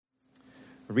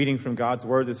A reading from God's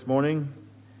Word this morning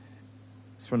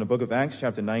is from the book of Acts,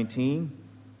 chapter 19.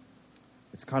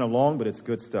 It's kind of long, but it's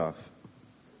good stuff.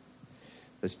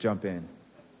 Let's jump in.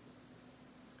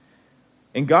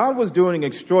 And God was doing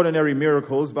extraordinary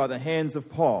miracles by the hands of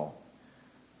Paul,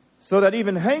 so that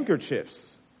even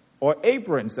handkerchiefs or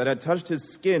aprons that had touched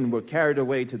his skin were carried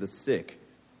away to the sick.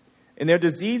 And their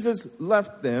diseases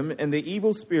left them, and the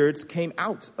evil spirits came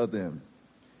out of them.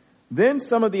 Then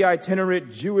some of the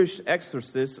itinerant Jewish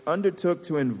exorcists undertook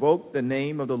to invoke the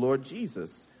name of the Lord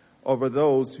Jesus over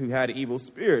those who had evil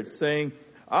spirits, saying,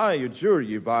 I adjure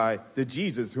you by the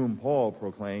Jesus whom Paul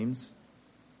proclaims.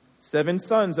 7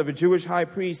 sons of a Jewish high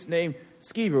priest named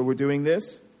Sceva were doing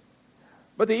this.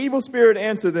 But the evil spirit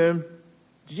answered them,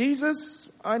 Jesus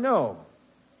I know,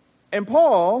 and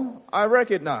Paul I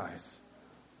recognize.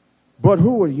 But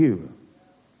who are you?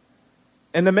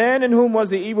 And the man in whom was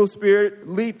the evil spirit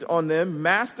leaped on them,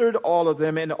 mastered all of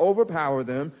them, and overpowered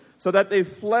them, so that they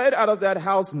fled out of that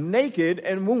house naked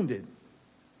and wounded.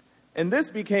 And this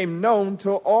became known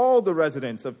to all the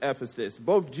residents of Ephesus,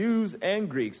 both Jews and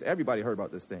Greeks. Everybody heard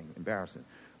about this thing. Embarrassing.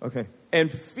 Okay. And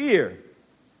fear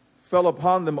fell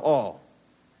upon them all.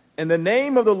 And the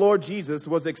name of the Lord Jesus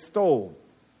was extolled.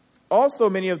 Also,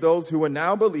 many of those who were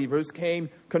now believers came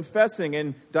confessing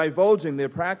and divulging their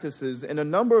practices, and a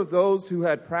number of those who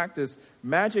had practiced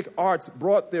magic arts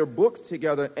brought their books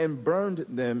together and burned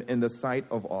them in the sight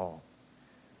of all.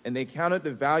 And they counted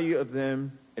the value of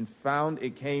them and found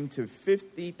it came to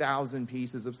 50,000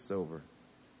 pieces of silver.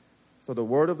 So the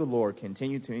word of the Lord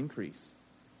continued to increase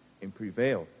and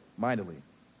prevailed mightily.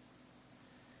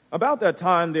 About that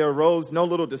time there arose no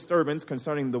little disturbance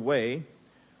concerning the way.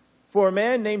 For a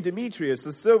man named Demetrius,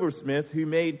 a silversmith who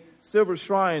made silver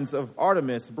shrines of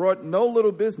Artemis, brought no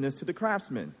little business to the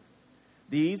craftsmen.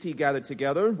 These he gathered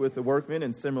together with the workmen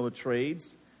in similar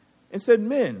trades and said,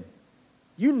 Men,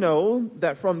 you know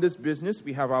that from this business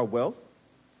we have our wealth.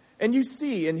 And you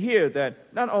see and hear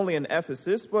that not only in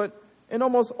Ephesus, but in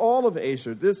almost all of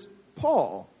Asia, this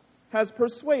Paul has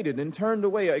persuaded and turned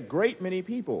away a great many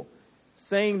people,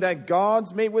 saying that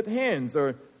gods made with hands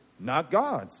are not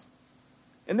gods.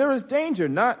 And there is danger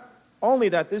not only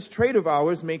that this trade of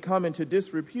ours may come into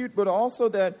disrepute, but also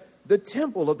that the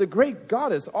temple of the great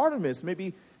goddess Artemis may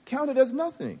be counted as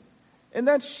nothing, and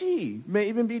that she may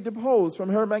even be deposed from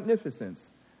her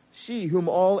magnificence, she whom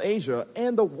all Asia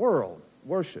and the world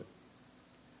worship.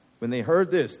 When they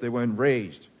heard this, they were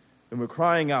enraged and were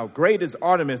crying out, Great is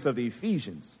Artemis of the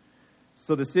Ephesians.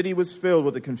 So the city was filled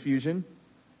with the confusion,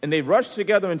 and they rushed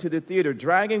together into the theater,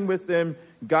 dragging with them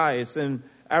Gaius and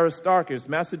Aristarchus,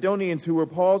 Macedonians who were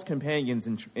Paul's companions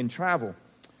in travel.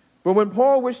 But when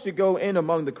Paul wished to go in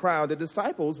among the crowd, the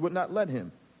disciples would not let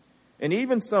him. And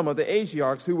even some of the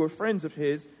Asiarchs who were friends of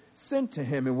his sent to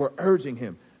him and were urging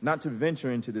him not to venture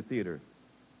into the theater.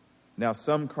 Now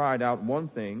some cried out one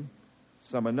thing,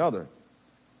 some another,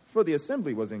 for the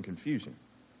assembly was in confusion.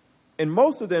 And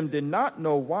most of them did not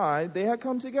know why they had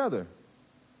come together.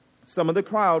 Some of the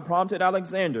crowd prompted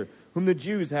Alexander, whom the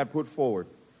Jews had put forward.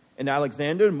 And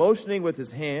Alexander, motioning with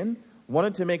his hand,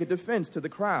 wanted to make a defense to the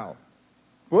crowd.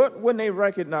 But when they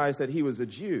recognized that he was a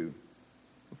Jew,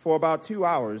 for about 2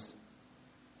 hours,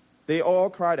 they all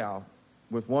cried out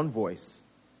with one voice,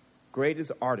 Great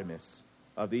is Artemis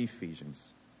of the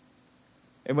Ephesians.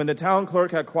 And when the town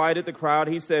clerk had quieted the crowd,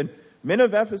 he said, Men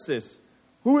of Ephesus,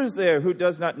 who is there who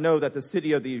does not know that the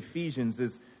city of the Ephesians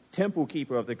is temple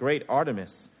keeper of the great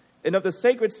Artemis, and of the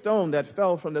sacred stone that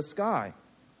fell from the sky?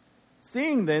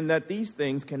 Seeing then that these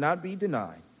things cannot be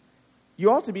denied, you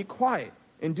ought to be quiet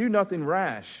and do nothing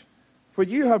rash. For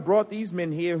you have brought these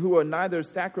men here who are neither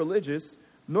sacrilegious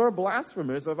nor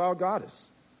blasphemers of our goddess.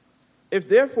 If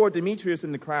therefore Demetrius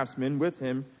and the craftsmen with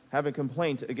him have a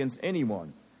complaint against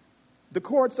anyone, the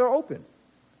courts are open,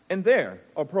 and there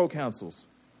are proconsuls.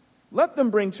 Let them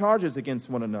bring charges against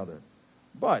one another.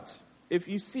 But if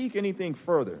you seek anything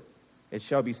further, it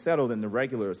shall be settled in the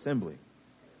regular assembly.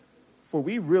 For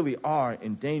we really are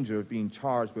in danger of being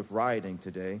charged with rioting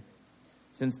today,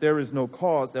 since there is no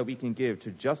cause that we can give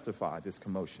to justify this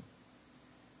commotion.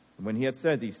 And when he had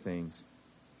said these things,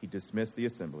 he dismissed the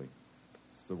assembly.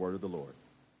 This is the word of the Lord.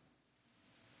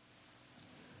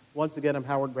 Once again, I'm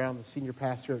Howard Brown, the senior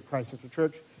pastor at Christ Central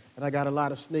Church, and I got a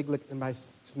lot of sniglet in my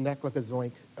neck like a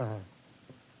zoink.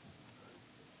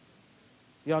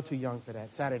 Y'all too young for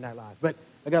that, Saturday Night Live. But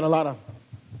I got a lot of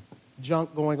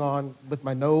junk going on with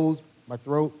my nose, my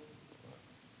throat,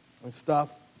 and stuff.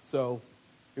 So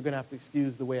you're going to have to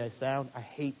excuse the way I sound. I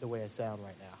hate the way I sound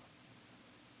right now.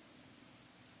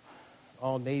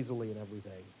 All nasally and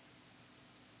everything.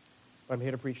 But I'm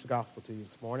here to preach the gospel to you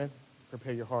this morning.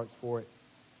 Prepare your hearts for it.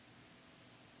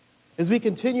 As we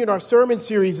continue in our sermon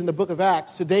series in the book of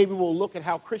Acts, today we will look at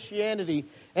how Christianity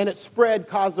and its spread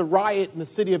caused a riot in the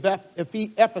city of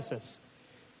Ephesus.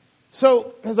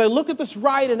 So, as I look at this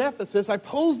riot in Ephesus, I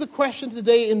pose the question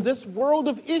today, in this world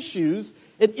of issues,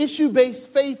 an issue-based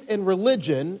faith and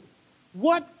religion,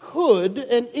 what could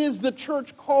and is the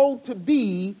church called to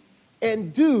be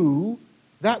and do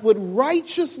that would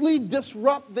righteously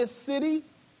disrupt this city,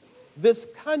 this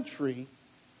country,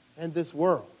 and this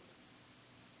world?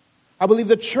 I believe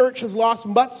the church has lost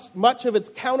much of its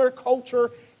counterculture,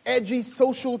 edgy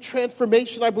social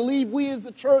transformation. I believe we as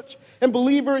a church and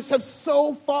believers have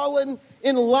so fallen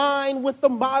in line with the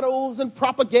mottos and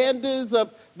propagandas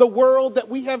of the world that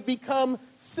we have become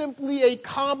simply a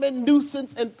common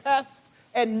nuisance and pest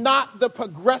and not the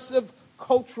progressive,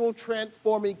 cultural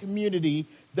transforming community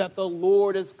that the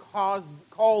Lord has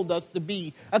called us to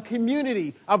be. A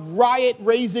community of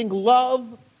riot-raising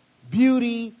love,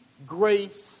 beauty,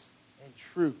 grace,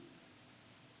 truth.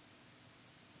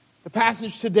 The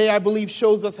passage today, I believe,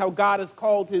 shows us how God has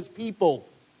called his people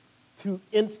to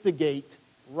instigate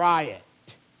riot.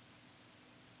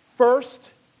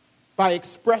 First, by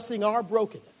expressing our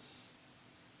brokenness.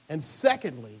 And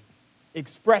secondly,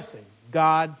 expressing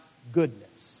God's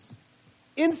goodness.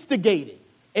 Instigating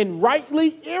and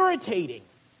rightly irritating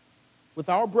with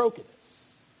our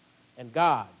brokenness and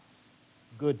God's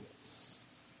goodness.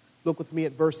 Look with me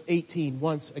at verse 18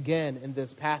 once again in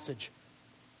this passage.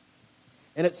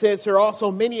 And it says here,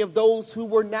 also many of those who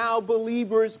were now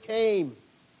believers came,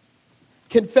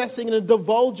 confessing and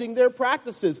divulging their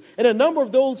practices. And a number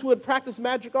of those who had practiced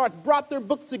magic arts brought their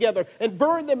books together and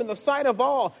burned them in the sight of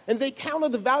all. And they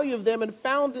counted the value of them and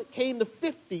found it came to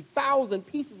 50,000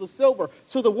 pieces of silver.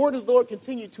 So the word of the Lord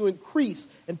continued to increase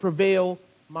and prevail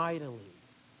mightily.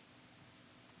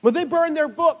 When they burned their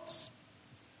books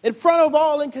in front of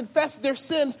all and confess their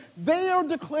sins, they are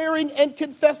declaring and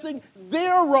confessing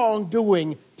their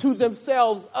wrongdoing to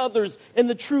themselves, others, and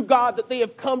the true God that they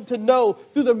have come to know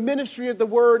through the ministry of the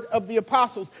word of the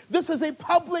apostles. This is a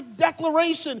public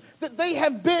declaration that they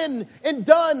have been and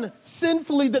done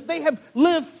sinfully, that they have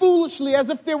lived foolishly as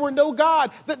if there were no God,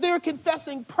 that they are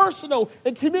confessing personal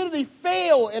and community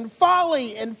fail and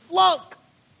folly and flunk.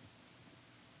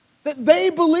 That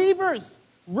they, believers,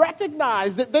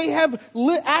 recognize that they have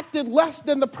acted less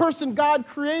than the person God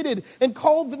created and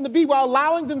called them to be, while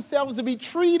allowing themselves to be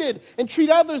treated and treat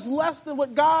others less than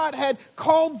what God had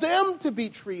called them to be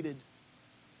treated.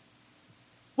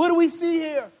 What do we see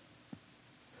here?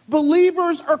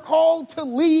 Believers are called to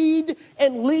lead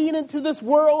and lean into this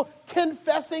world,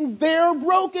 confessing their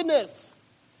brokenness,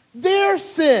 their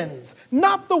sins,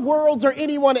 not the world's or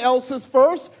anyone else's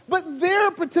first, but their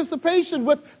participation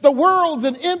with the world's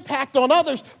and impact on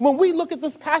others. When we look at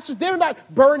this passage, they're not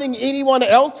burning anyone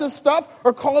else's stuff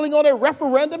or calling on a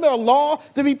referendum or a law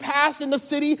to be passed in the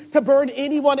city to burn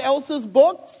anyone else's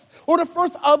books or to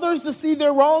force others to see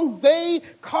their wrong. They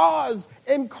cause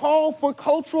and call for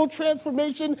cultural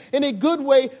transformation in a good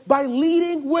way by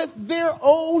leading with their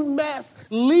own mess,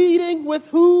 leading with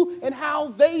who and how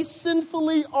they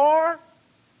sinfully are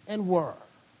and were.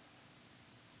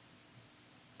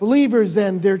 Believers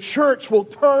and their church will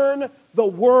turn the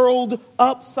world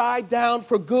upside down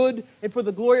for good and for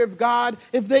the glory of God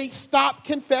if they stop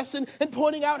confessing and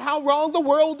pointing out how wrong the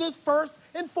world is first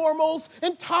and foremost,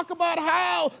 and talk about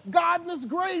how God in His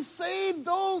grace saved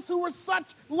those who were such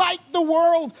like the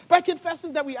world by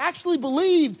confessing that we actually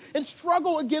believed and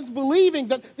struggle against believing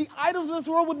that the idols of this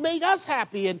world would make us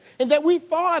happy, and that we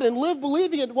thought and lived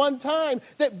believing at one time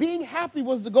that being happy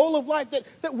was the goal of life,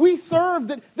 that we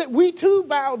served, that we too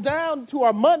bowed down to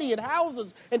our money and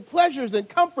houses and pleasures and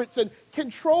comforts and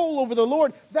control over the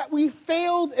Lord, that we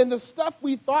failed and the stuff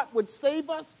we thought would save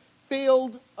us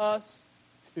failed us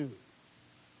too.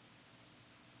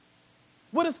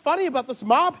 What is funny about this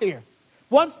mob here,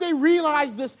 once they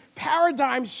realized this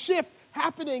paradigm shift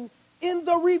happening in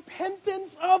the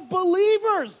repentance of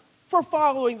believers for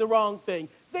following the wrong thing,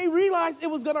 they realized it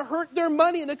was going to hurt their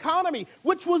money and economy,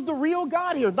 which was the real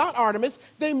God here, not Artemis.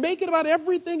 They make it about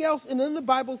everything else, and then the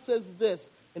Bible says this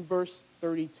in verse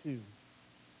 32.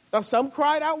 Now some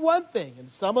cried out one thing and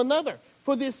some another,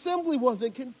 for the assembly was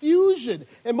in confusion,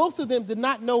 and most of them did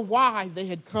not know why they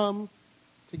had come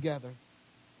together.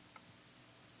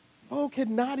 Folk had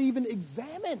not even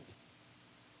examined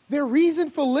their reason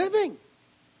for living.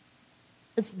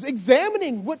 It's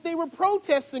examining what they were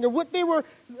protesting or what they were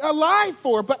alive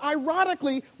for. But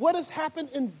ironically, what has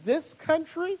happened in this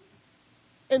country,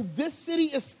 and this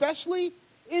city especially,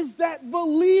 is that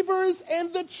believers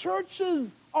and the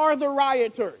churches are the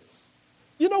rioters.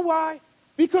 You know why?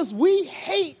 Because we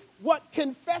hate what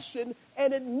confession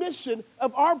an admission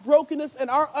of our brokenness and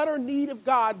our utter need of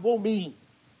God will mean.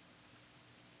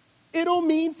 It'll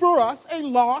mean for us a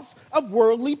loss of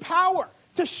worldly power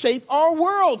to shape our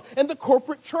world and the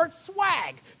corporate church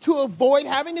swag to avoid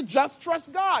having to just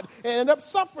trust God and end up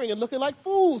suffering and looking like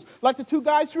fools, like the two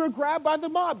guys who were grabbed by the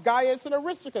mob, Gaius and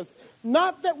Aristarchus.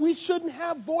 Not that we shouldn't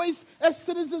have voice as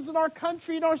citizens in our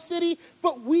country, in our city,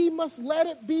 but we must let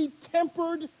it be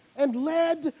tempered and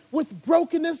led with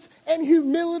brokenness and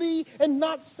humility and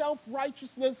not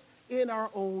self-righteousness in our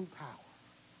own power.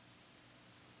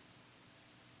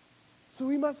 So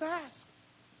we must ask,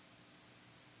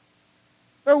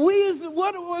 what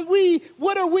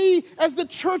are we as the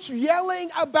church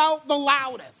yelling about the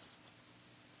loudest?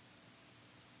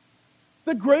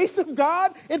 The grace of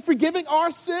God in forgiving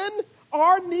our sin,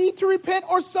 our need to repent,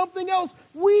 or something else?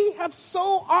 We have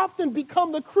so often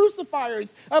become the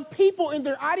crucifiers of people in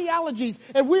their ideologies,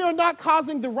 and we are not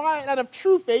causing the riot out of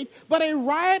true faith, but a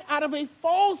riot out of a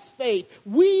false faith.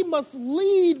 We must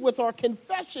lead with our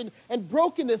confession and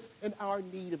brokenness and our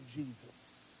need of Jesus.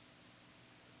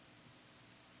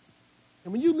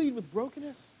 And when you lead with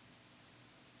brokenness,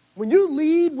 when you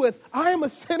lead with, I am a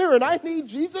sinner and I need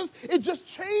Jesus, it just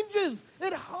changes.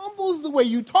 It humbles the way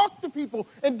you talk to people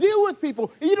and deal with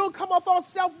people. And you don't come off all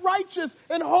self-righteous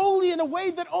and holy in a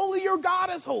way that only your God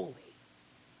is holy.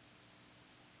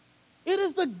 It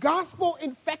is the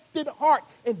gospel-infected heart,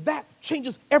 and that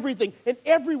changes everything. And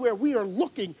everywhere we are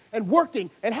looking and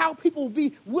working and how people will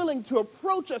be willing to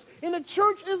approach us. And the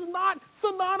church is not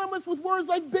synonymous with words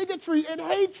like bigotry and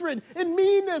hatred and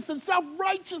meanness and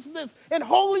self-righteousness and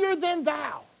holier than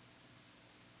thou.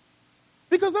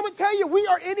 Because I'm going to tell you, we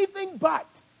are anything but.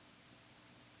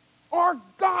 Our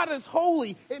God is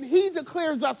holy, and he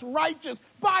declares us righteous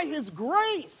by his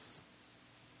grace.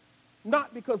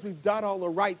 Not because we've done all the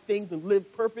right things and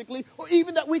lived perfectly, or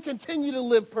even that we continue to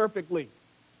live perfectly.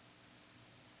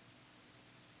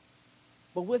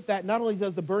 But with that, not only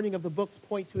does the burning of the books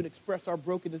point to and express our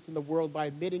brokenness in the world by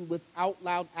admitting with out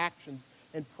loud actions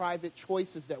and private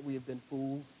choices that we have been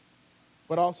fools,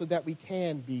 but also that we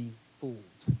can be fools.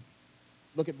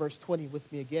 Look at verse 20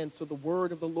 with me again. So the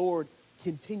word of the Lord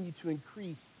continued to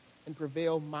increase and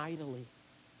prevail mightily.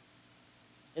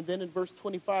 And then in verse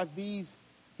 25,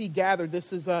 he gathered,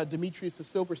 this is Demetrius the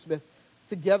silversmith,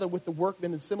 together with the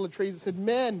workmen in similar trades, and said,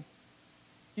 men,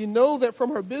 you know that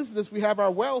from our business we have our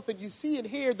wealth, and you see and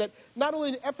hear that not only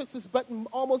in Ephesus but in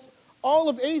almost all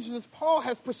of Asia, this Paul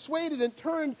has persuaded and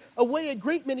turned away a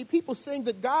great many people, saying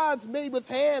that gods made with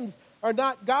hands are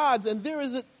not gods, and there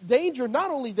is a danger not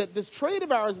only that this trade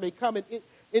of ours may come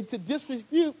into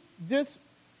disrepute,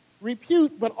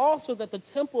 but also that the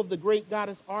temple of the great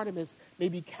goddess Artemis may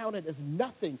be counted as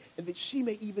nothing, and that she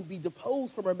may even be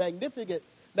deposed from her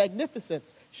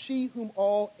magnificence, she whom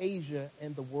all Asia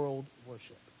and the world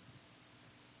worship.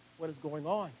 What is going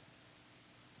on?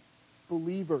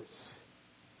 Believers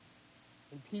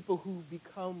and people who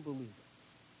become believers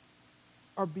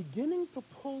are beginning to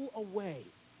pull away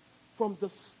from the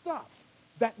stuff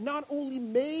that not only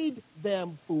made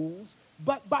them fools,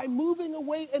 but by moving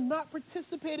away and not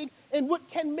participating in what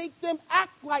can make them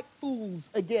act like fools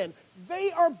again.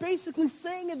 They are basically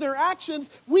saying in their actions,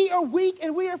 we are weak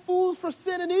and we are fools for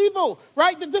sin and evil,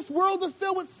 right? That this world is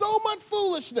filled with so much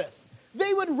foolishness.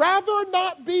 They would rather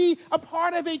not be a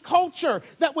part of a culture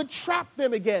that would trap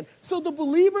them again. So the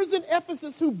believers in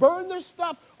Ephesus who burn their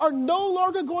stuff are no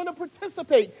longer going to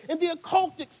participate in the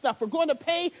occultic stuff. We're going to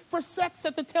pay for sex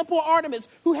at the temple of Artemis,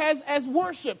 who has as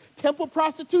worship temple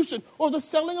prostitution, or the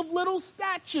selling of little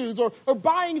statues, or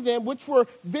buying them, which were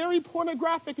very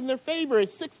pornographic in their favor, a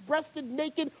six-breasted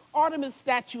naked Artemis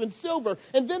statue in silver.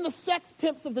 And then the sex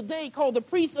pimps of the day called the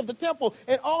priests of the temple,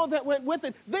 and all of that went with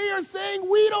it. They are saying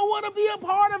we don't want to be a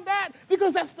part of that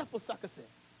because that stuff will suck us in.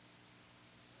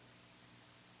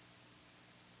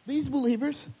 These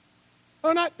believers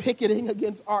are not picketing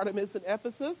against Artemis in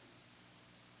Ephesus.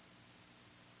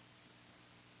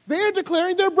 They're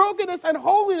declaring their brokenness and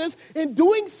holiness, in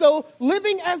doing so,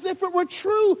 living as if it were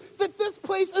true that this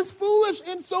place is foolish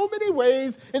in so many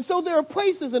ways. And so there are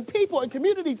places and people and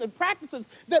communities and practices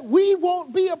that we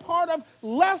won't be a part of,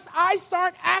 lest I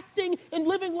start acting and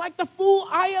living like the fool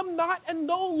I am not and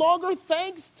no longer,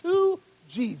 thanks to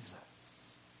Jesus.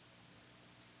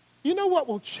 You know what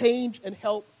will change and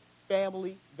help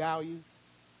family values?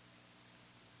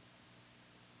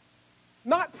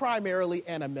 Not primarily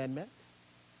an amendment.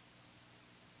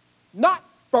 Not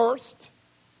first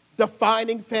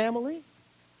defining family.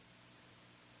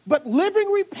 But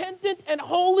living repentant and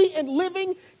holy and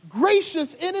living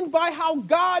gracious in and by how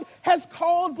God has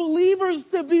called believers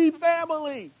to be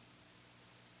family.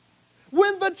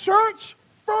 When the church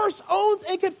first owns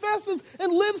and confesses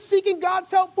and lives seeking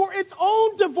God's help for its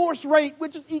own divorce rate,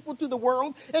 which is equal to the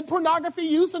world, and pornography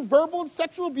use and verbal and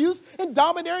sexual abuse and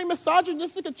domineering,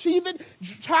 misogynistic achievement,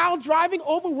 child driving,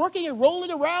 overworking and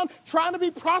rolling around, trying to be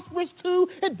prosperous too,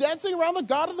 and dancing around the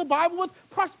God of the Bible with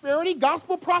prosperity,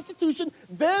 gospel prostitution,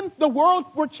 then the world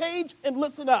will change. And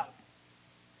listen up.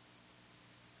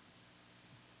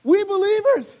 We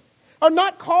believers are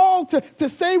not called to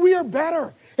say we are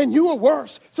better and you are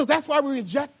worse, so that's why we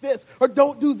reject this or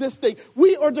don't do this thing.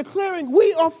 We are declaring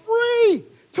we are free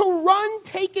to run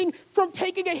from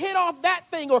taking a hit off that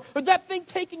thing or that thing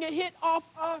taking a hit off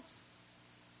us.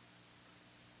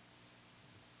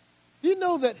 Do you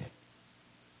know that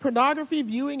pornography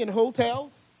viewing in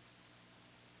hotels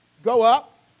go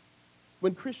up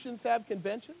when Christians have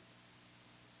conventions?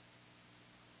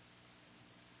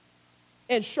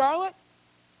 And Charlotte,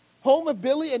 home of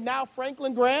Billy and now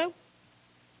Franklin Graham,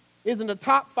 is in the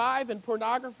top 5 in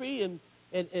pornography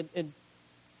and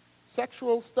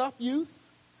sexual stuff use.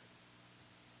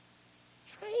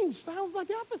 Strange, sounds like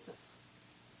Ephesus.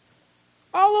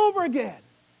 All over again.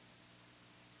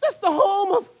 This is the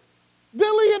home of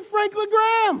Billy and Franklin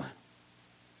Graham.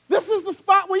 This is the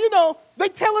spot where, they're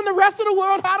telling the rest of the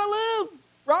world how to live,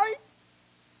 right?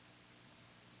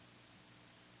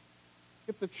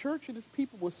 If the church and its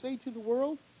people will say to the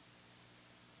world,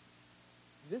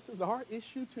 this is our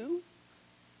issue too.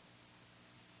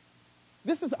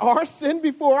 This is our sin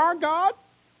before our God.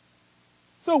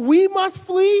 So we must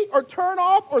flee or turn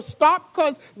off or stop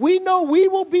because we know we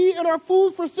will be in our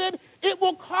fools for sin. It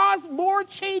will cause more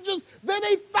changes than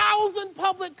 1,000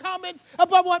 public comments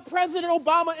about what President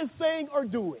Obama is saying or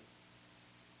doing.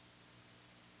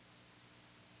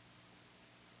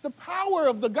 The power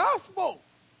of the gospel.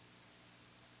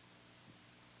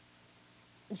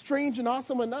 And strange and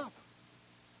awesome enough,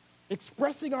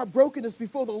 expressing our brokenness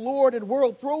before the Lord and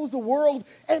world throws the world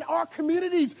and our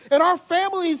communities and our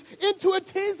families into a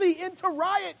tizzy, into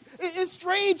riot. It is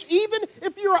strange, even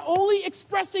if you're only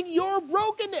expressing your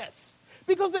brokenness,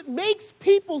 because it makes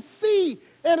people see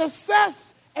and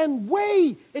assess and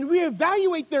weigh and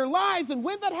reevaluate their lives. And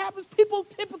when that happens, people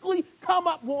typically come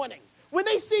up wanting. When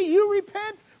they see you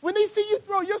repent, when they see you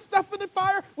throw your stuff in the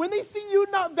fire, when they see you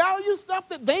not value stuff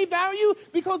that they value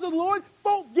because of the Lord,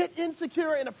 folk get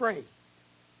insecure and afraid.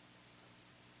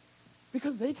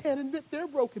 Because they can't admit their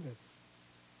brokenness.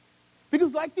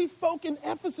 Because like these folk in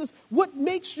Ephesus, what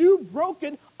makes you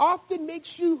broken often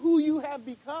makes you who you have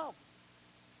become.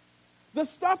 The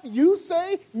stuff you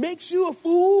say makes you a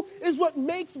fool is what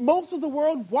makes most of the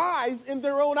world wise in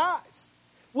their own eyes.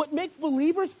 What makes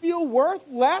believers feel worth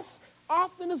less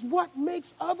often is what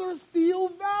makes others feel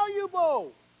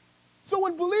valuable. So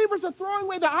when believers are throwing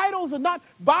away the idols and not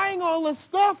buying all this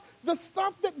stuff, the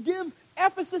stuff that gives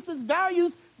Ephesus its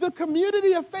values, the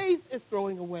community of faith is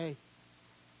throwing away.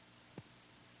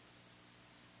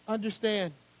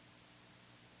 Understand,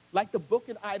 like the book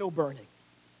in idol burning,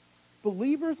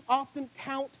 believers often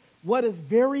count what is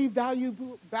very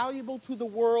valuable to the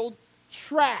world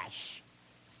trash,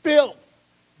 filth,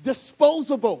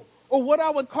 disposable, or what I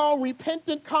would call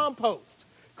repentant compost.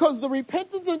 Because the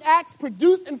repentance and acts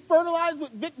produce and fertilize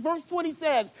what verse 20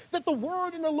 says, that the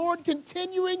word and the Lord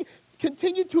continue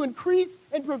to increase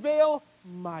and prevail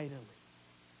mightily.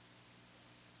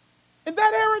 And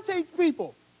that irritates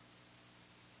people.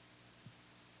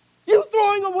 You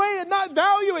throwing away and not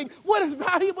valuing what is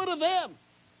valuable to them.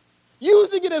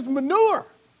 Using it as manure.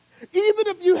 Even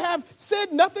if you have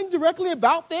said nothing directly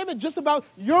about them and just about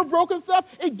your broken stuff,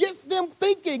 it gets them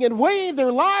thinking and weighing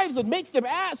their lives and makes them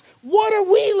ask, what are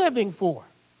we living for?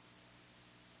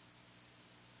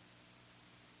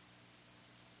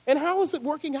 And how is it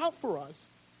working out for us?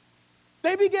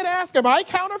 They begin to ask, am I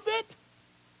counterfeit?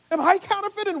 Am I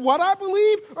counterfeit in what I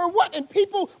believe or what? And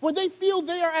people, when they feel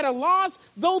they are at a loss,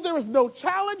 though there is no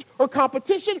challenge or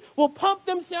competition, will pump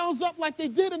themselves up like they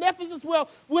did in Ephesus. Well,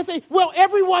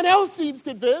 everyone else seems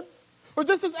convinced. Or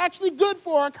this is actually good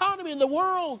for our economy and the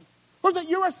world. Or that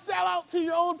you're a sellout to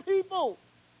your own people.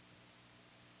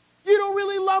 You don't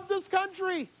really love this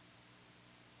country.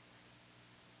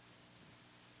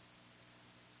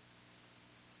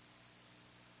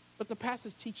 But the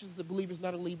passage teaches the believers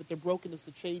not to leave with their brokenness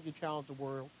to change and challenge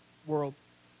the world.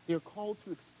 They're called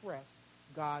to express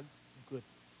God's goodness.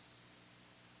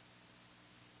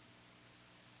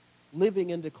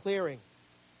 Living and declaring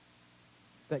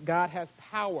that God has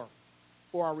power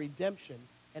for our redemption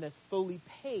and has fully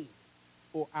paid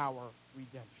for our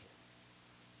redemption.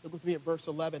 Look with me at verse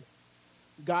 11.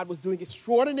 God was doing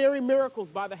extraordinary miracles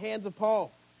by the hands of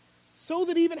Paul, so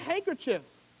that even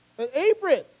handkerchiefs and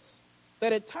aprons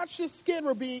that had touched his skin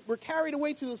were carried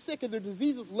away to the sick, and their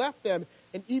diseases left them,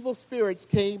 and evil spirits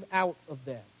came out of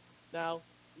them. Now,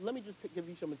 let me just give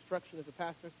you some instruction as a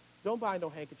pastor. Don't buy no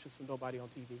handkerchiefs from nobody on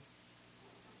TV.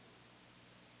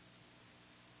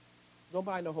 Don't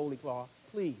buy no holy cloths,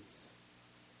 please.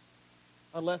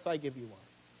 Unless I give you one.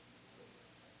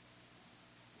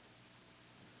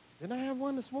 Didn't I have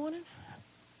one this morning?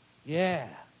 Yeah.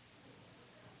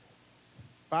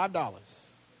 $5.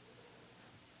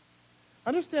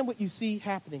 Understand what you see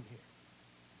happening here.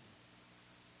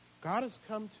 God has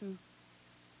come to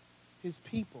his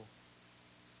people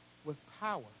with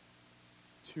power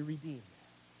to redeem them.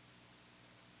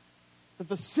 That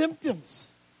the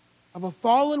symptoms of a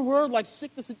fallen world like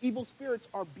sickness and evil spirits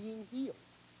are being healed.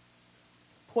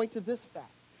 Point to this fact,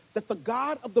 that the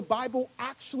God of the Bible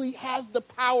actually has the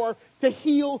power to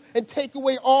heal and take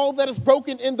away all that is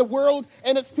broken in the world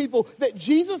and its people. That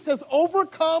Jesus has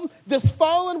overcome this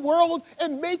fallen world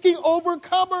and making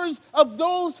overcomers of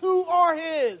those who are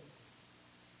his.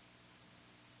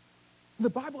 The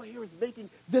Bible here is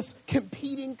making this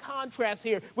competing contrast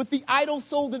here with the idols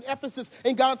sold in Ephesus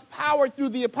and God's power through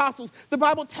the apostles. The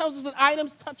Bible tells us that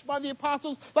items touched by the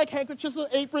apostles, like handkerchiefs and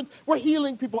aprons, were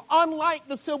healing people, unlike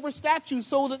the silver statues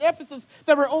sold in Ephesus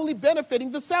that were only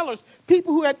benefiting the sellers.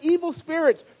 People who had evil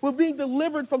spirits were being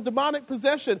delivered from demonic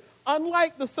possession,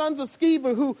 unlike the sons of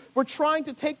Sceva who were trying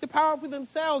to take the power for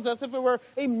themselves as if it were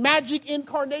a magic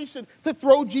incarnation to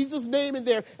throw Jesus' name in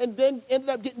there and then ended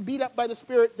up getting beat up by the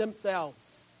Spirit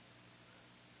themselves.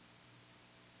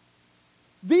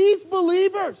 These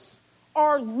believers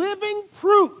are living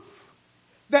proof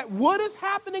that what is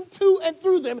happening to and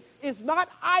through them is not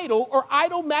idle or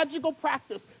idle magical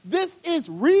practice. This is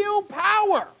real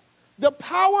power. The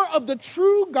power of the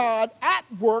true God at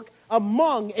work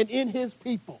among and in his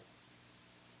people.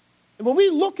 And when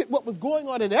we look at what was going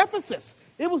on in Ephesus,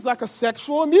 it was like a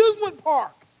sexual amusement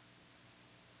park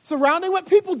surrounding what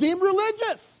people deemed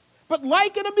religious. But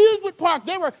like an amusement park,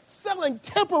 they were selling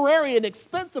temporary and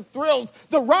expensive thrills,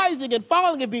 the rising and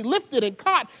falling and being lifted and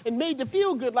caught and made to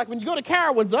feel good, like when you go to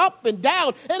Carowinds, up and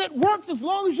down. And it works as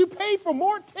long as you pay for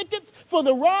more tickets for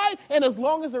the ride and as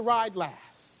long as the ride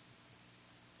lasts.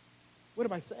 What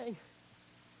am I saying?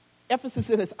 Ephesus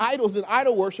and its idols and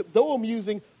idol worship, though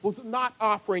amusing, was not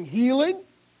offering healing,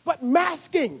 but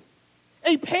masking.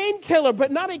 A painkiller,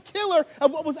 but not a killer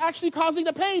of what was actually causing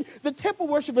the pain. The temple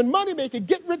worship and money-making,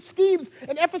 get-rich schemes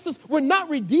in Ephesus were not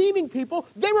redeeming people.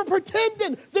 They were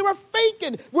pretending. They were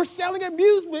faking. We're selling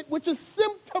amusement, which is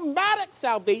symptomatic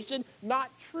salvation, not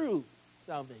true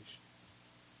salvation.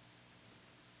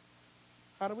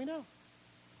 How do we know?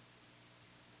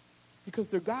 Because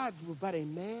their gods were but a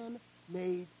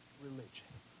man-made religion,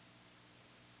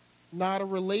 not a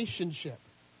relationship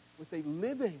with a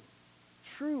living,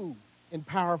 true, and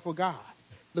powerful God.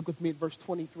 Look with me at verse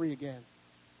 23 again.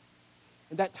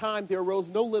 In that time there arose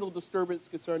no little disturbance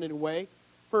concerning the way,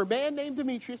 for a man named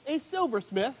Demetrius, a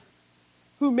silversmith,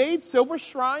 who made silver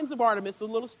shrines of Artemis, the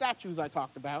little statues I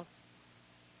talked about,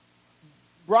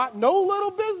 brought no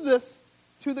little business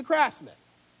to the craftsmen.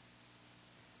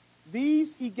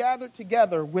 These he gathered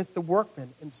together with the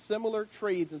workmen in similar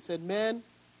trades and said, men,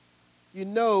 you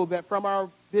know that from our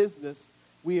business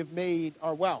we have made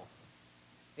our wealth.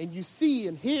 And you see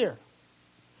and hear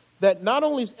that not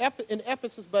only in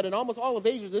Ephesus, but in almost all of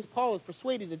Asia, this Paul has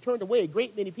persuaded and turned away a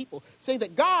great many people, saying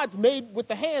that gods made with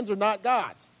the hands are not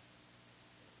gods.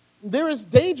 There is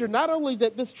danger not only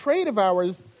that this trade of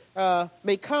ours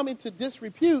may come into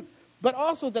disrepute, but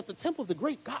also that the temple of the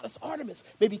great goddess Artemis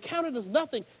may be counted as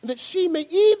nothing, and that she may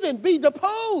even be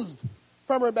deposed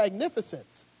from her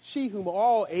magnificence, she whom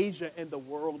all Asia and the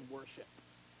world worship.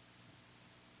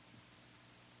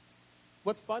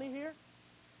 What's funny here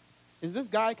is this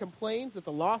guy complains that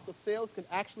the loss of sales can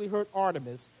actually hurt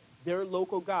Artemis, their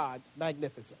local god's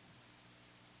magnificence.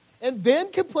 And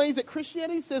then complains that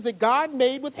Christianity says that God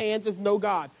made with hands is no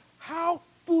God. How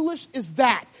foolish is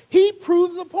that? He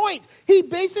proves the point. He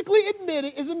basically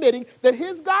is admitting that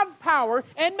his God's power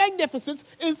and magnificence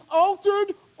is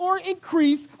altered or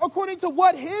increased according to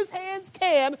what his hands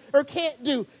can or can't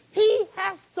do. He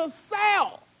has to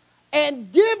sell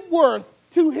and give worth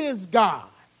to his God.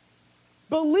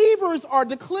 Believers are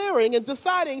declaring and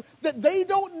deciding that they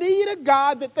don't need a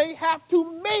God that they have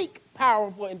to make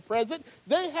powerful and present.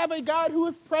 They have a God who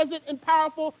is present and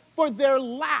powerful for their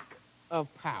lack of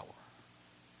power.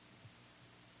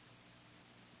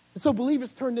 And so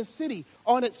believers turn this city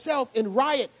on itself in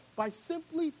riot by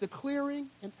simply declaring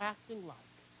and acting like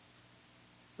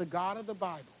the God of the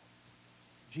Bible,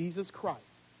 Jesus Christ,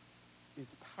 is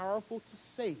powerful to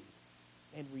save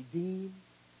and redeem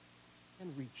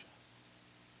and reach us.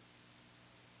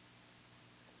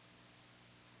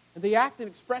 And they act and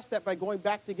express that by going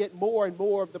back to get more and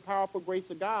more of the powerful grace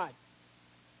of God.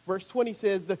 Verse 20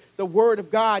 says the word of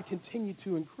God continued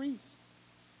to increase.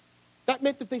 That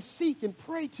meant that they seek and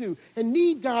pray to and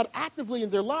need God actively in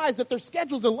their lives, that their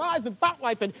schedules and lives and thought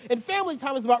life and family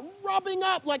time is about rubbing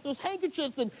up like those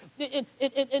handkerchiefs and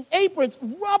aprons,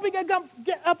 rubbing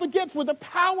up against where the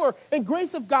power and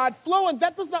grace of God flow. And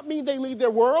that does not mean they leave their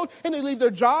world and they leave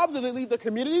their jobs or they leave their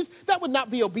communities. That would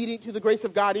not be obedient to the grace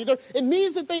of God either. It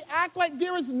means that they act like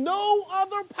there is no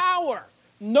other power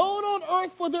known on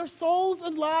earth for their souls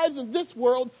and lives in this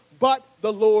world but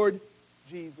the Lord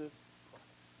Jesus.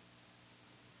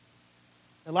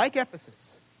 And like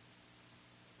Ephesus,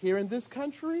 here in this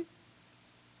country,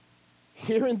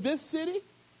 here in this city,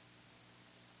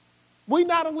 we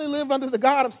not only live under the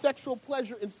God of sexual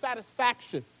pleasure and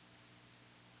satisfaction,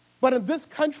 but in this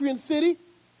country and city,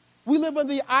 we live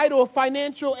under the idol of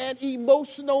financial and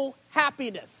emotional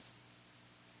happiness.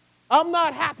 I'm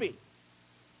not happy.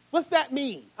 What's that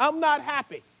mean? I'm not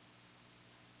happy.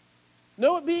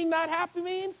 Know what being not happy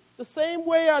means? The same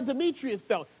way Demetrius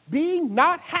felt. Being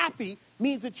not happy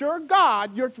means that your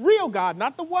God, your real God,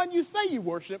 not the one you say you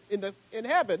worship in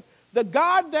heaven, the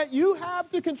God that you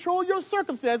have to control your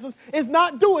circumstances is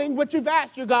not doing what you've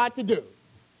asked your God to do.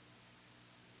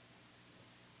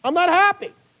 I'm not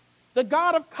happy. The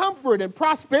God of comfort and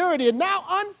prosperity, and now,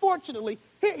 unfortunately,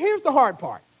 here's the hard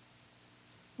part.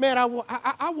 Man, I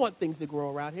want things to grow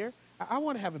around here. I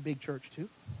want to have a big church too.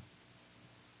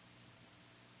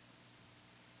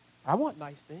 I want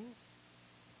nice things.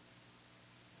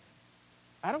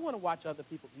 I don't want to watch other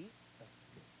people eat.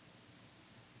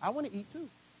 I want to eat too.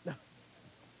 No.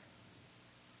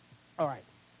 All right.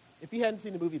 If you hadn't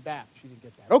seen the movie Baps, you didn't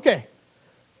get that. Okay.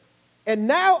 And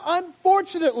now,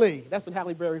 unfortunately, that's when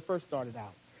Halle Berry first started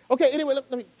out. Okay, anyway,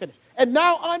 let me finish. And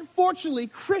now, unfortunately,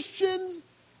 Christians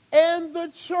and the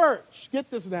church,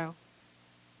 get this now,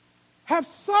 have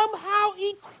somehow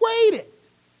equated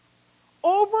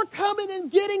overcoming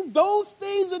and getting those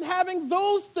things and having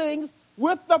those things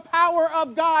with the power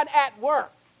of God at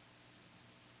work.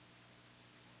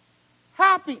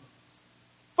 Happiness,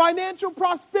 financial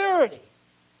prosperity,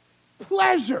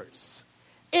 pleasures.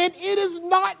 And it is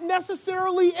not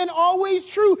necessarily and always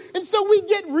true. And so we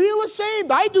get real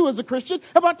ashamed, I do as a Christian,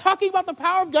 about talking about the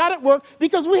power of God at work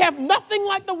because we have nothing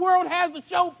like the world has to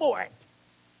show for it.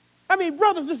 I mean,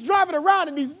 brothers just driving around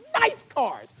in these nice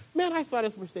cars. Man, I saw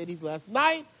this Mercedes last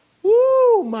night.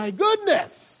 Woo, my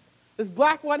goodness. This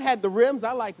black one had the rims.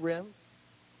 I like rims.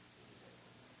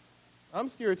 I'm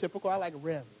stereotypical. I like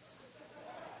rims.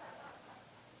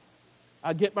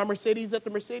 I get my Mercedes at the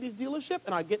Mercedes dealership,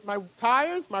 and I get my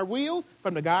tires, my wheels,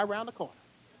 from the guy around the corner.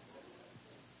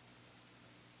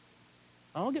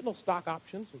 I don't get no stock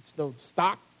options. It's no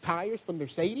stock tires from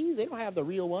Mercedes. They don't have the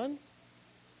real ones.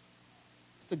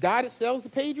 It's the guy that sells the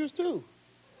pagers, too.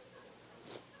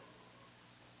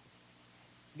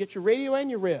 Get your radio and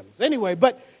your rims. Anyway,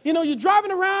 but, you're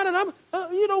driving around, and I'm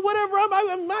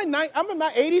in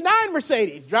my 89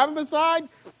 Mercedes, driving beside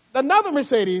another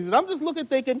Mercedes, and I'm just looking,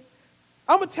 thinking,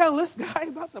 I'm going to tell this guy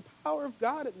about the power of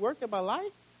God at work in my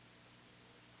life?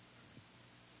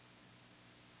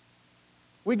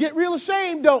 We get real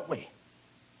ashamed, don't we?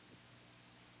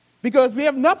 Because we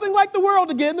have nothing like the world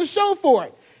to get in the show for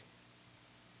it.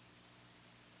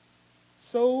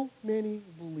 So many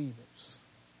believers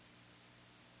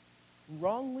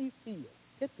wrongly feel,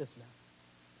 get this now,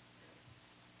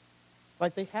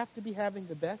 like they have to be having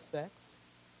the best sex,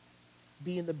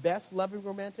 be in the best loving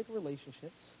romantic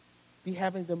relationships, be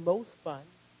having the most fun,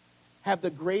 have the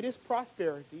greatest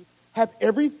prosperity, have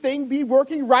everything be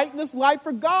working right in this life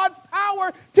for God's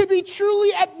power to be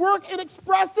truly at work and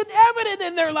expressed and evident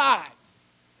in their lives.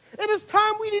 And it's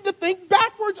time we need to think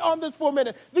backwards on this for a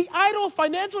minute. The idol of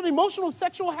financial and emotional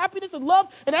sexual happiness and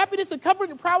love and happiness and comfort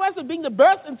and prowess and being the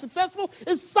best and successful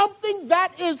is something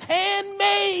that is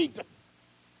handmade.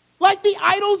 Like the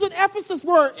idols in Ephesus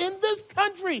were in this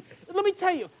country. And let me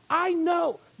tell you, I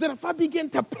know that if I begin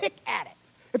to pick at it,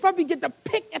 if I begin to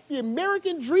pick at the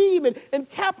American dream and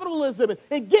capitalism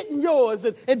and getting yours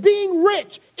and being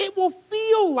rich, it will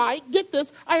feel like, get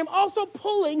this, I am also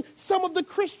pulling some of the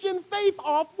Christian faith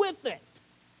off with it.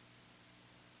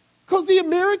 Because the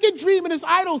American dream and its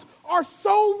idols are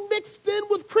so mixed in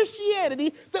with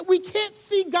Christianity that we can't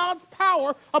see God's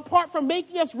power apart from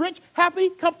making us rich, happy,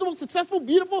 comfortable, successful,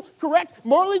 beautiful, correct,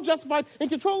 morally justified, in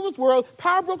control of this world,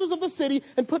 power brokers of the city,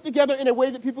 and put together in a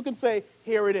way that people can say,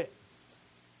 here it is.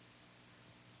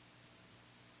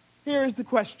 Here's the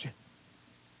question.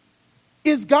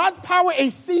 Is God's power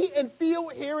a see and feel,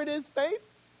 here it is faith?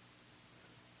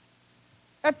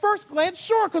 At first glance,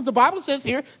 sure, because the Bible says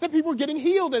here that people are getting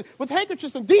healed and with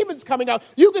handkerchiefs and demons coming out.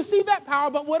 You can see that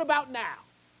power, but what about now?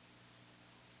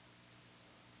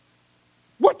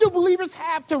 What do believers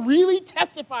have to really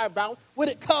testify about when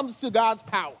it comes to God's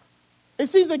power? It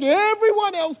seems like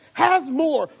everyone else has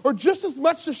more or just as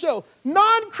much to show.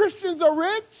 Non-Christians are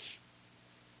rich.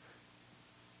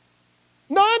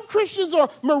 Non-Christians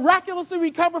are miraculously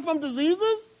recovered from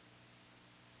diseases.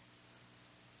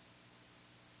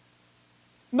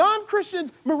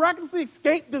 Non-Christians miraculously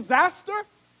escape disaster.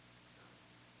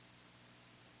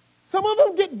 Some of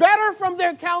them get better from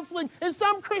their counseling, and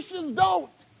some Christians don't.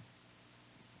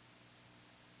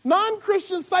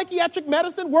 Non-Christian psychiatric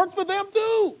medicine works for them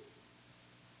too.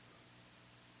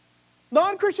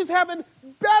 Non-Christians having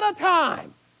better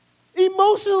time,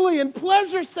 emotionally and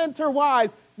pleasure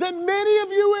center-wise, than many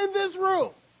of you in this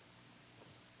room.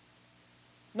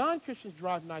 Non-Christians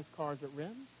drive nice cars with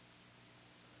rims.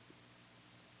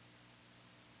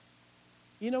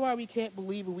 You know why we can't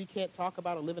believe or we can't talk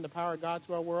about or live in the power of God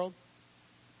to our world?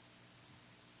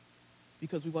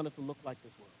 Because we want it to look like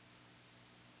this world.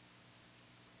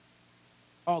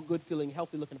 All good feeling,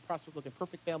 healthy looking, prosperous looking,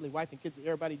 perfect family, wife and kids, and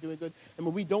everybody doing good. And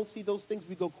when we don't see those things,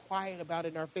 we go quiet about it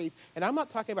in our faith. And I'm not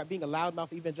talking about being a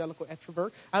loudmouth evangelical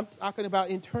extrovert. I'm talking about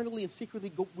internally and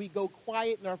secretly we go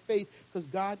quiet in our faith because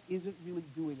God isn't really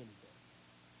doing anything.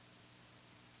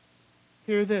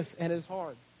 Hear this, and it's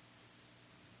hard.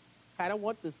 I don't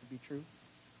want this to be true.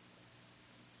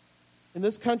 In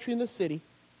this country, in this city,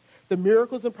 the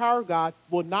miracles and power of God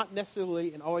will not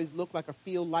necessarily and always look like or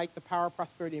feel like the power,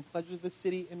 prosperity, and pleasure of the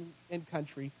city and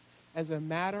country. As a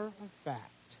matter of fact,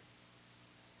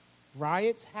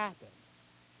 riots happen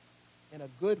in a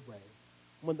good way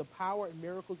when the power and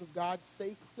miracles of God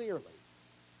say clearly,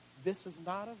 this is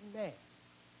not of man,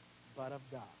 but of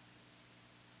God.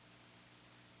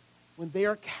 When they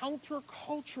are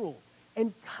countercultural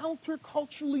and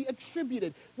counterculturally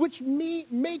attributed, which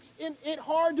makes it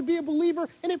hard to be a believer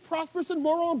in a prosperous and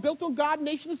moral and built on God,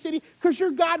 nation, and city, because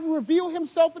your God will reveal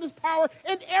himself and his power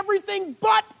and everything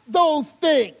but those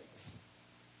things.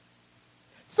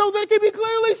 So that it can be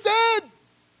clearly said,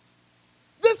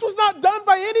 this was not done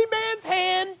by any man's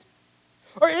hand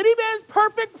or any man's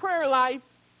perfect prayer life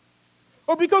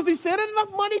or because he sent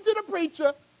enough money to the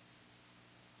preacher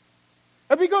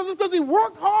and because he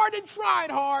worked hard and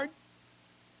tried hard.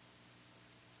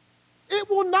 It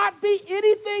will not be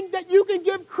anything that you can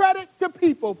give credit to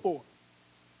people for.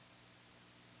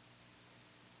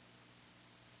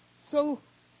 So,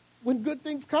 when good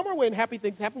things come our way and happy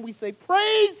things happen, we say,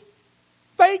 praise,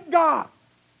 thank God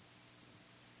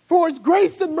for his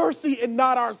grace and mercy and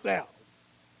not ourselves.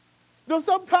 You know,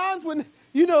 sometimes when,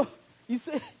 you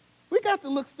say, we got to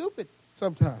look stupid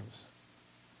sometimes.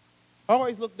 I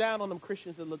always look down on them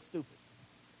Christians that look stupid.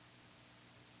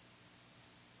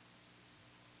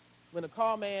 When a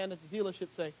car man at the dealership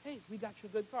say, hey, we got you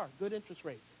a good car, good interest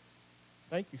rate.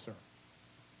 Thank you, sir.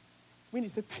 We need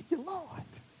to say, thank you, Lord.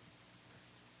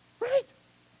 Right?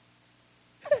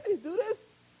 I didn't do this.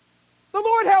 The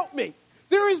Lord help me.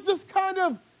 There is this kind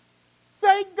of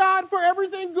thank God for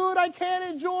everything good I can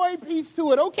enjoy piece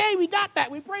to it. Okay, we got that.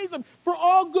 We praise him for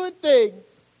all good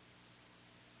things.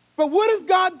 But what has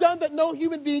God done that no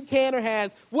human being can or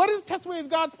has? What is the testimony of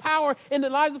God's power in the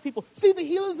lives of people? See, the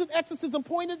healings and exorcism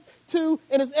pointed to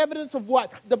and is evidence of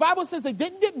what? The Bible says they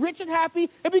didn't get rich and happy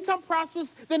and become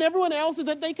prosperous than everyone else, and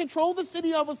that they controlled the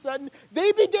city all of a sudden.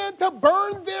 They began to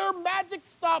burn their magic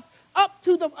stuff up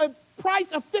to the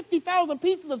price of 50,000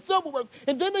 pieces of silverware,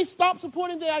 and then they stopped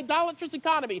supporting the idolatrous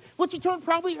economy, which in turn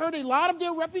probably hurt a lot of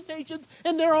their reputations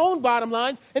and their own bottom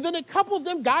lines. And then a couple of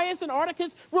them, Gaius and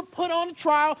Articus, were put on a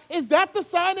trial. Is that the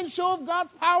sign and show of God's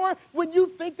power when you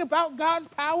think about God's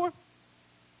power?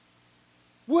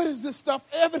 What is this stuff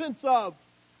evidence of?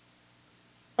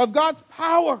 Of God's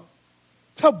power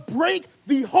to break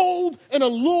the hold and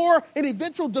allure and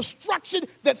eventual destruction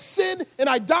that sin and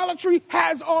idolatry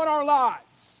has on our lives.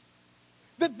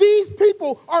 That these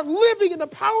people are living in the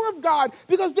power of God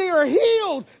because they are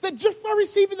healed. That just by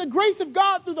receiving the grace of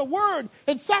God through the word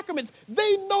and sacraments,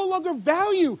 they no longer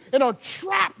value and are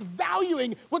trapped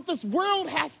valuing what this world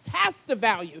has to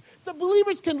value. The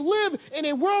believers can live in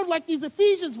a world like these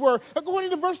Ephesians were, according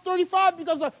to verse 35,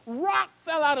 because a rock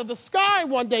fell out of the sky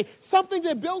one day, something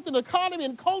that built an economy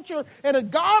and culture and a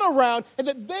God around, and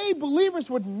that they, believers,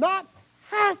 would not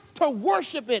have to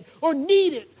worship it or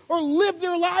need it or live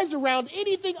their lives around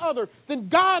anything other than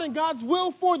God and God's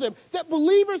will for them. That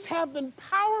believers have been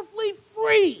powerfully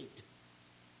freed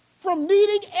from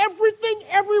needing everything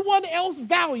everyone else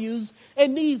values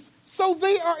and needs, so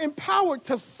they are empowered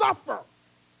to suffer.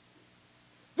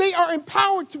 They are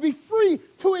empowered to be free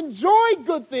to enjoy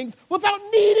good things without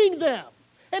needing them.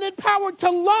 And empowered to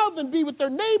love and be with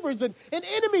their neighbors and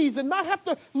enemies and not have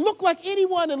to look like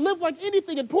anyone and live like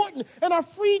anything important, and are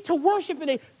free to worship in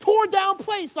a tore-down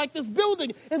place like this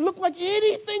building and look like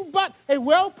anything but a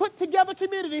well-put-together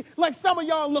community like some of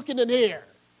y'all looking in here.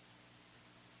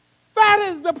 That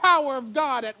is the power of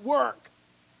God at work.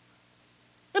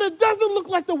 And it doesn't look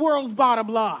like the world's bottom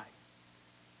line.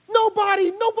 Nobody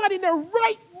in their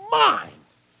right mind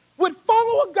would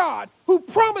follow a God who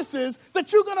promises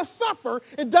that you're going to suffer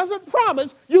and doesn't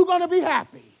promise you're going to be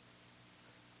happy.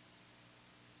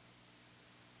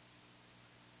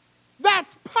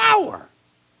 That's power.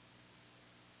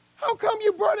 How come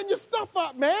you burning your stuff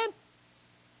up, man?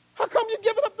 How come you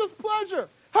giving up this pleasure?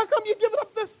 How come you giving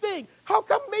up this thing? How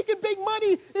come making big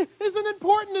money isn't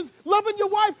important as loving your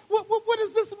wife? What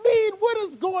does this mean? What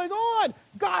is going on?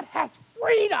 God has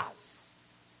freed us.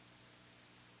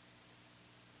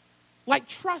 Like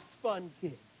trust fund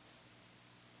kids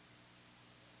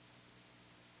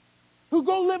who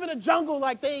go live in a jungle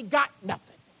like they ain't got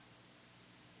nothing.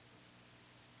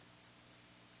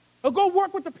 Or go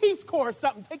work with the Peace Corps or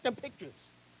something, take them pictures.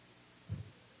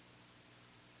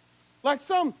 Like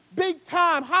some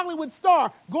big-time Hollywood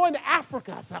star going to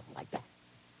Africa or something like that.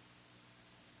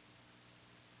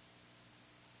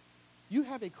 You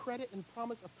have a credit and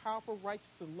promise of powerful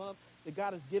righteousness and love that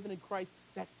God has given in Christ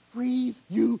that frees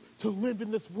you to live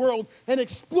in this world and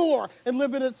explore and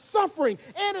live in its suffering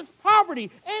and its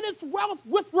poverty and its wealth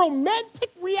with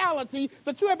romantic reality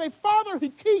that you have a Father who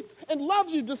keeps and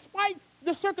loves you despite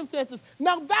the circumstances.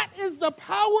 Now that is the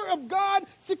power of God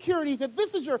security, that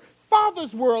this is your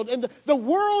Father's world, and the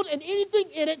world and anything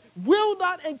in it will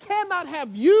not and cannot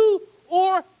have you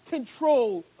or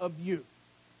control of you.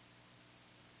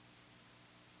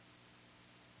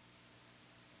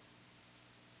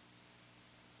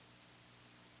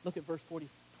 Look at verse 24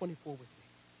 with me.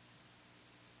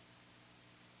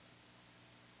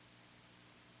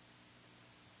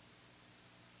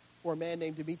 For a man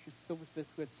named Demetrius, the silversmith,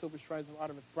 who had silver shrines of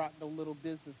Artemis, brought no little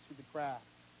business to the craft.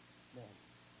 Man,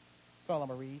 that's all I'm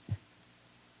going to read.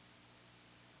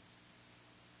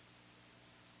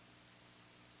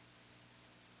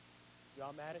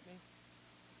 Y'all mad at me?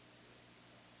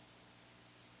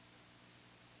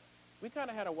 We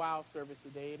kind of had a wild service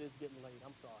today. It is getting late.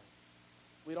 I'm sorry.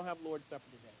 We don't have Lord's Supper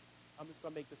today. I'm just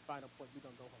going to make this final point. We're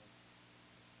going to go home.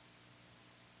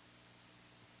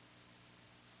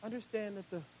 Understand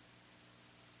that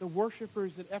the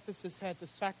worshipers at Ephesus had to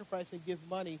sacrifice and give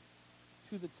money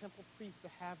to the temple priest to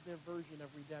have their version of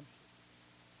redemption.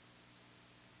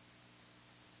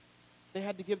 They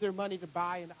had to give their money to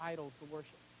buy an idol to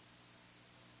worship.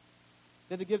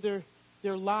 They had to give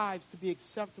their lives to be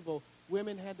acceptable.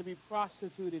 Women had to be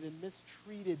prostituted and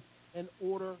mistreated in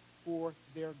order for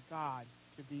their God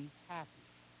to be happy.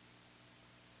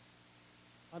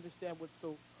 Understand what's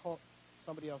so called,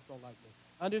 somebody else don't like me.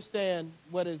 Understand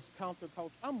what is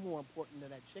counterculture. I'm more important than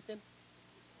that chicken.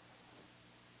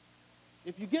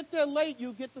 If you get there late,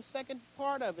 you get the second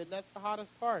part of it, and that's the hottest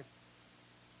part.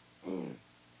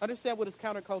 Understand what is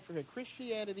counterculture here.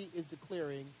 Christianity is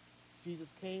declaring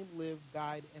Jesus came, lived,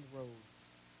 died, and rose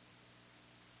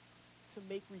to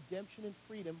make redemption and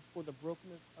freedom for the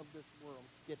brokenness of this world.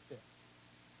 Get this.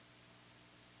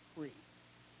 Free.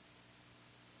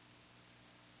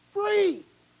 Free.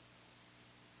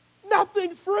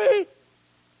 Nothing's free.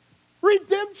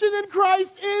 Redemption in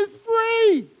Christ is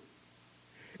free.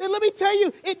 And let me tell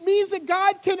you, it means that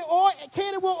God can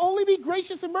and will only be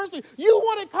gracious and merciful. You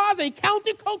want to cause a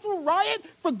countercultural riot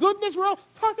for goodness world?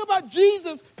 Talk about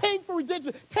Jesus paying for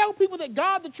redemption. Tell people that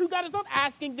God, the true God, is not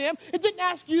asking them. It didn't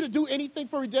ask you to do anything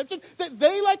for redemption. That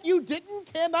they, like you,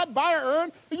 cannot buy or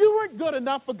earn. You weren't good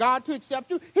enough for God to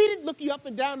accept you. He didn't look you up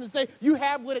and down and say, you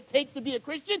have what it takes to be a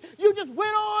Christian. You just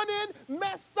went on in,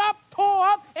 messed up, tore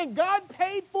up, and God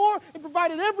paid for and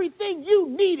provided everything you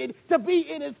needed to be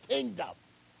in his kingdom.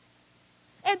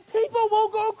 And people will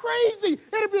go crazy.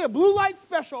 It'll be a blue light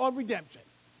special on redemption.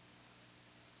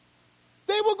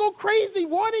 They will go crazy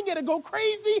wanting it and go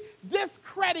crazy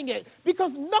discrediting it,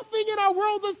 because nothing in our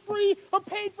world is free or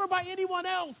paid for by anyone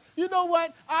else. You know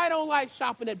what? I don't like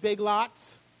shopping at Big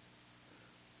Lots.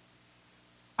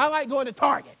 I like going to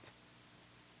Target.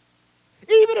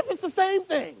 Even if it's the same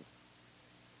thing.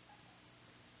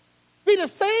 Be the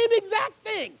same exact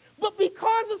thing. But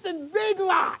because it's in Big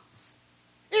Lots,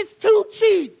 it's too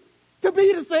cheap to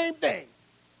be the same thing.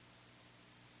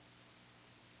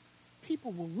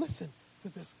 People will listen to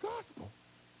this gospel,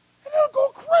 and they'll go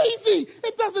crazy.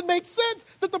 It doesn't make sense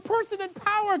that the person in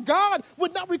power, God,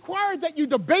 would not require that you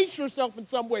debase yourself in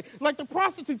some way, like the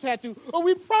prostitutes had to, or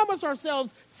we promise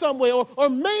ourselves some way, or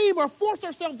maim or force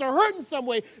ourselves to hurt in some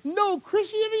way. No,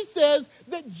 Christianity says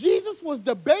that Jesus was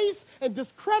debased and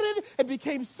discredited and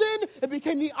became sin and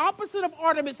became the opposite of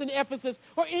Artemis in Ephesus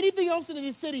or anything else in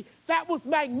any city. That was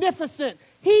magnificent.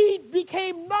 He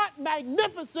became not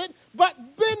magnificent, but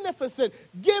beneficent,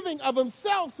 giving of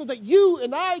himself so that you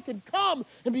and I can come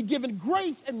and be given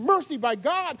grace and mercy by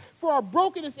God for our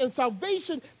brokenness and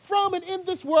salvation from and in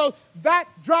this world. That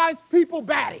drives people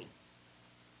batty.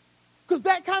 Because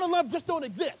that kind of love just don't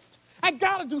exist. I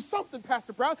got to do something,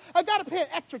 Pastor Brown. I got to pay an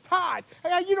extra tithe.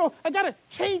 I got to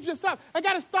change this up. I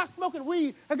got to stop smoking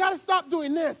weed. I got to stop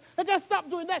doing this. I got to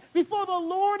stop doing that before the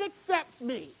Lord accepts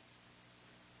me.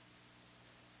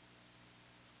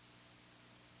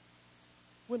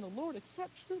 When the Lord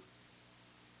accepts you,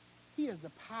 he has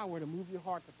the power to move your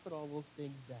heart to put all those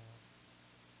things down.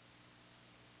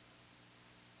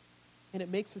 And it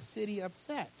makes a city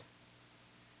upset.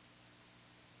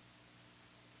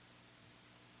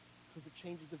 Because it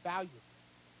changes the value of things.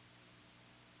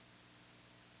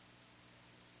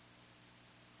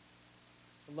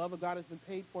 The love of God has been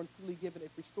paid for and freely given.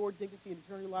 If restored dignity and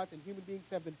eternal life and human beings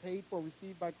have been paid for and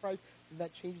received by Christ, then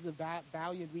that changes the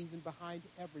value and reason behind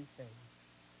everything.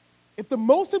 If the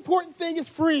most important thing is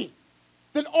free,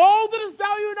 then all that is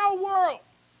valued in our world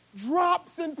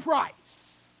drops in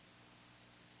price.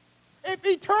 If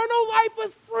eternal life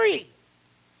is free,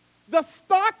 the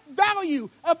stock value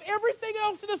of everything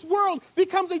else in this world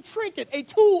becomes a trinket, a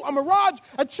tool, a mirage,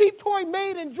 a cheap toy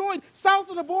made and enjoyed south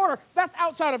of the border. That's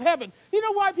outside of heaven. You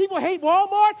know why people hate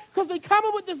Walmart? Because they come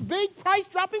up with this big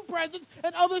price-dropping presents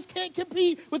and others can't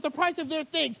compete with the price of their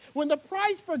things. When the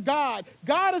price for God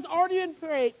has already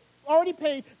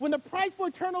paid. When the price for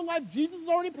eternal life, Jesus has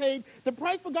already paid. The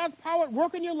price for God's power at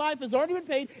work in your life has already been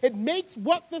paid. It makes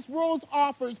what this world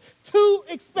offers too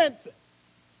expensive.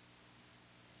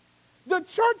 The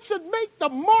church should make the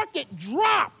market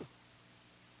drop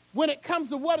when it comes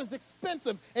to what is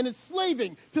expensive and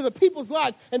enslaving to the people's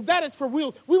lives. And that is for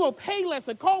real. We will pay less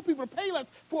and call people to pay less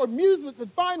for amusements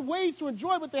and find ways to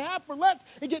enjoy what they have for less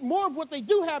and get more of what they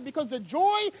do have, because the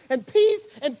joy and peace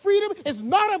and freedom is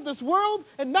not of this world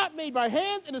and not made by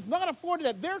hands and is not afforded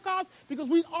at their cost, because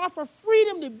we offer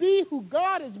freedom to be who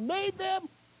God has made them,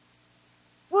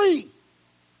 free.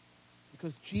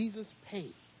 Because Jesus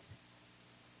paid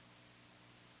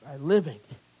by living,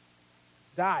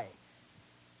 dying,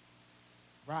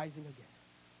 rising again.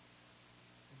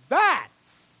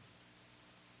 That's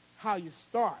how you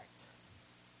start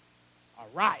a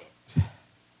riot.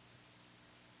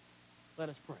 Let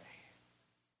us pray.